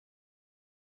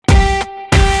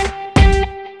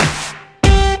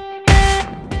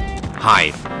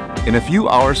Hi. In a few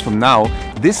hours from now,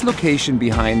 this location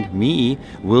behind me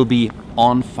will be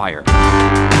on fire.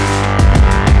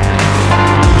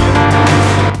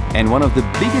 And one of the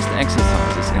biggest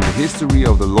exercises in the history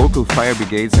of the local fire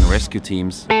brigades and rescue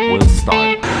teams will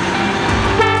start.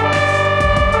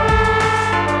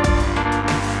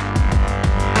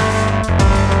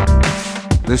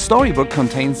 The storybook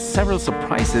contains several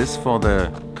surprises for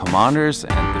the commanders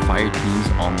and the fire teams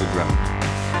on the ground.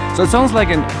 So it sounds like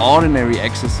an ordinary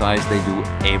exercise they do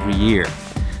every year.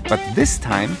 But this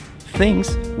time,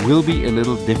 things will be a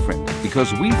little different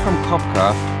because we from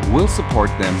CopKa will support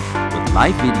them with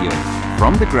live video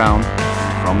from the ground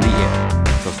and from the air.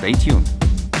 So stay tuned.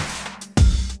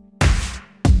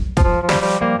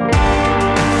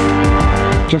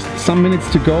 Just some minutes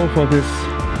to go for this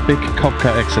big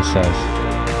CopKa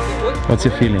exercise. What's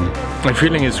your feeling? My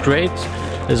feeling is great.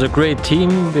 There's a great team.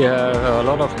 We have a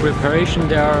lot of preparation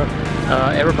there.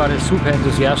 Everybody's super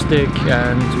enthusiastic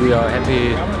and we are happy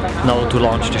now to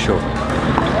launch the show.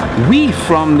 We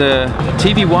from the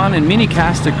TV1 and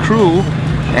Minicaster crew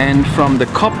and from the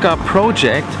CopKa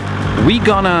project, we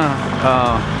gonna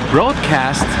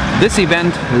broadcast this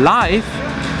event live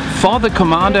for the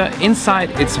commander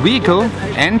inside its vehicle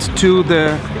and to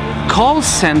the call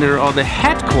center or the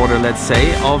headquarter, let's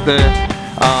say, of the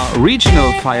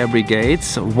regional fire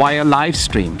brigades via live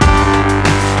stream.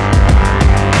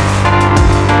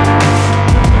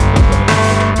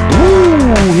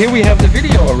 Ooh, here we have the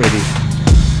video already.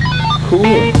 Cool.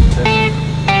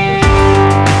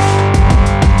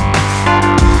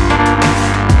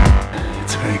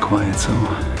 It's very quiet, so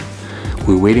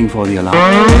we're waiting for the alarm.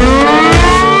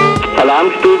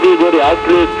 Alarmstufe wurde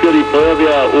ausgelöst für die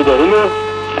Feuerwehr Oberhummel,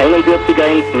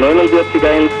 41.1,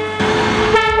 49.1.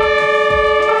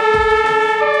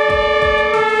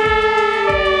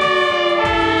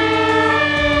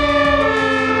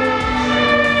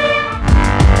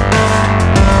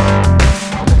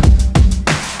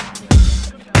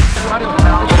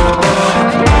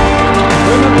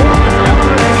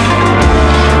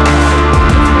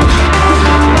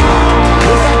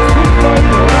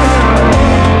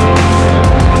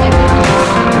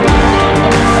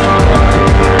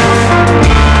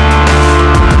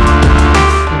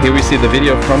 Here we see the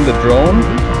video from the drone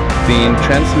being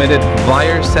transmitted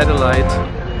via satellite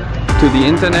to the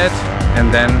internet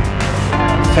and then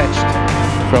fetched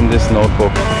from this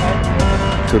notebook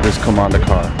to this commander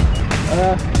car.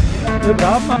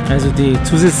 Also die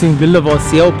zusätzlichen Bilder waren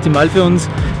sehr optimal für uns,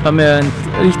 weil wir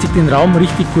den Raum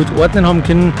richtig gut ordnen haben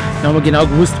können. Wir haben genau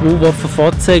gewusst, wo was für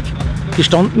Fahrzeug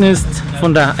gestanden ist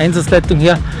von der Einsatzleitung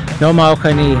her. Wir haben auch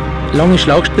eine lange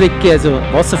Schlauchstrecke, also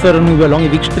Wasserförderung über eine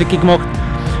lange Wegstrecke gemacht.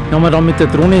 Wir haben dann mit der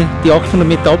Drohne die 800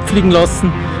 Meter abfliegen lassen.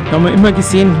 Wir haben immer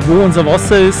gesehen, wo unser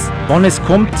Wasser ist, wann es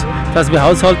kommt, dass wir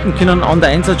haushalten können an der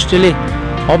Einsatzstelle.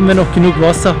 Haben wir noch genug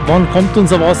Wasser? Wann kommt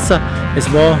unser Wasser?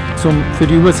 Es war für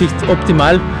die Übersicht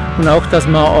optimal und auch, dass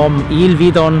man am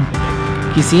ELW dann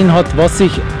gesehen hat, was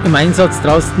sich im Einsatz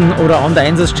draußen oder an der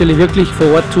Einsatzstelle wirklich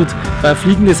vor Ort tut. Weil ein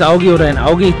fliegendes Auge oder ein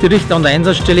Auge direkt an der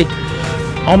Einsatzstelle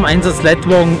am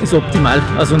Einsatzleitwagen ist optimal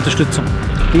als Unterstützung.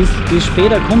 Die ist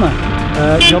später gekommen.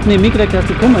 Ich habe nicht mitgekriegt, dass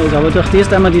die gekommen ist, aber durch das,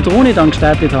 dass wir die Drohne dann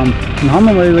gestartet haben, dann haben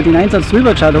wir mal über den Einsatz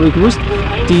drüber geschaut, habe ich gewusst,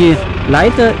 die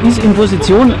Leiter ist in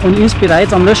Position und ist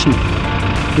bereits am Löschen.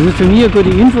 Das ist für mich eine gute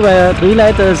Info, weil ein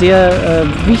Drehleiter eine sehr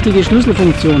wichtige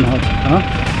Schlüsselfunktion hat. Ja.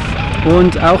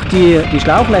 Und auch die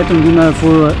Schlauchleitung, die wir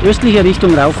von östlicher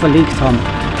Richtung rauf verlegt haben,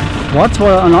 war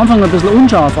zwar am Anfang ein bisschen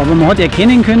unscharf, aber man hat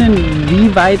erkennen können,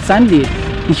 wie weit sind die.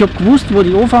 Ich habe gewusst, wo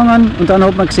die anfangen und dann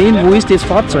hat man gesehen, wo ist das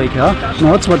Fahrzeug. Ja.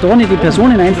 Man hat zwar da nicht die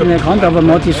Personen einzeln erkannt, aber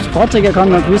man hat das Fahrzeug erkannt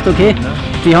und hat gewusst, okay,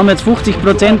 die haben jetzt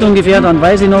 50% ungefähr, dann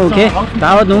weiß ich noch, okay,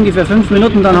 dauert noch ungefähr 5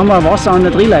 Minuten, dann haben wir Wasser an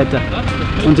der Drehleiter.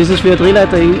 Und das ist für einen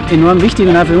Drehleiter enorm wichtig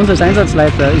und auch für uns als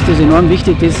Einsatzleiter ist das enorm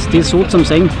wichtig, das so zu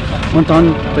sehen. Und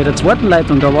dann bei der zweiten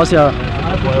Leitung, da war es ja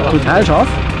total scharf,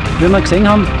 wie wir gesehen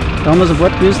haben. Da haben wir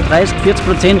sofort gewusst,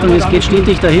 30–40% und es geht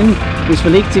stetig dahin. Es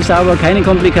verlegt sich sauber, keine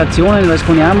Komplikationen, weil es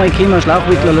kann ja auch mal kommen, ein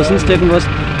Schlauchwickler oder sonst irgendwas.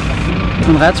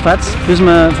 Und ratzfatz, bis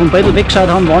wir vom Brettel weggeschaut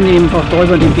haben, waren die einfach da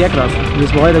über den Berg rauf.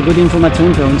 Das war halt eine gute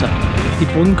Information für uns. Die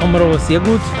Bodenkamera war sehr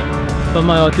gut, weil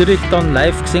man ja direkt dann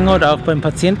live gesehen hat, auch beim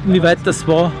Patienten, wie weit das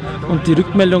war und die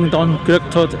Rückmeldung dann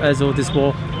gekriegt hat. Also das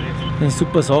war eine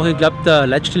super Sache. Ich glaube, der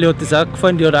Leitstelle hat das auch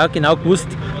gefallen, die hat auch genau gewusst,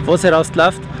 was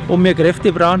herausläuft, ob wir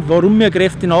Kräfte brauchen, warum wir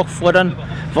Kräfte nachfordern,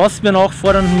 was wir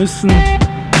nachfordern müssen.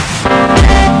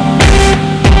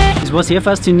 Es war sehr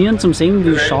faszinierend zum sehen,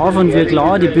 wie scharf und wie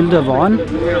klar die Bilder waren.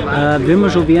 Wie wir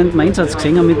schon während dem Einsatz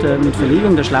gesehen haben mit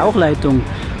Verlegung der Schlauchleitung,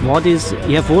 war das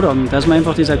hervorragend, dass man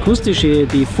einfach das Akustische,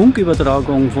 die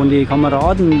Funkübertragung von den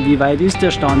Kameraden, wie weit ist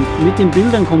der Stand, mit den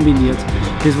Bildern kombiniert.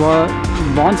 Das war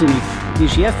wahnsinnig. Die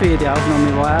Schärfe der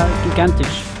Aufnahme war auch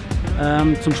gigantisch.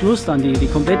 Zum Schluss dann die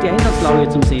komplette Einsatzlage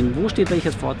zum Sehen. Wo steht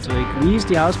welches Fahrzeug? Wie ist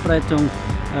die Ausbreitung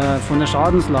von der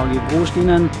Schadenslage? Wo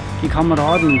stehen die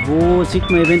Kameraden? Wo sieht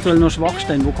man eventuell noch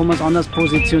Schwachstellen? Wo kann man es anders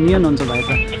positionieren und so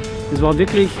weiter? Das war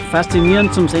wirklich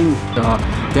faszinierend zum Sehen.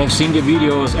 They have seen the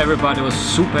videos, everybody was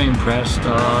super impressed.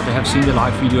 They have seen the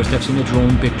live videos, they have seen the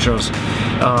drone pictures.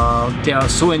 They are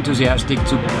so enthusiastic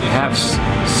to have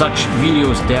such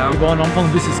videos there. Ich war am Anfang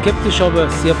ein bisschen skeptisch, aber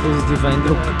sehr positiver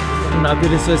Eindruck. Und auch wie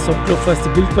das alles abgelaufen ist, die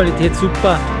Bildqualität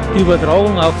super, die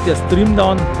Übertragung, auch der Stream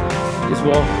dann, das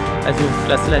war also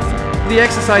klasse Leistung. The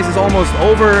exercise is almost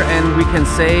over and we can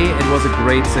say it was a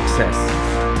great success.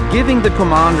 Giving the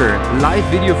commander live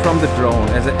video from the drone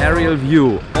as an aerial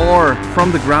view or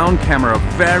from the ground camera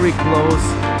very close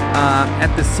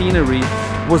at the scenery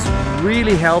was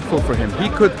really helpful for him. He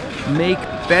could make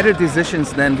better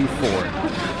decisions than before.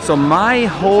 So my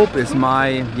hope is,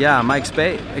 my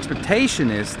expectation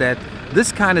is that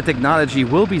this kind of technology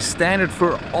will be standard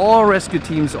for all rescue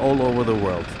teams all over the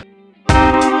world.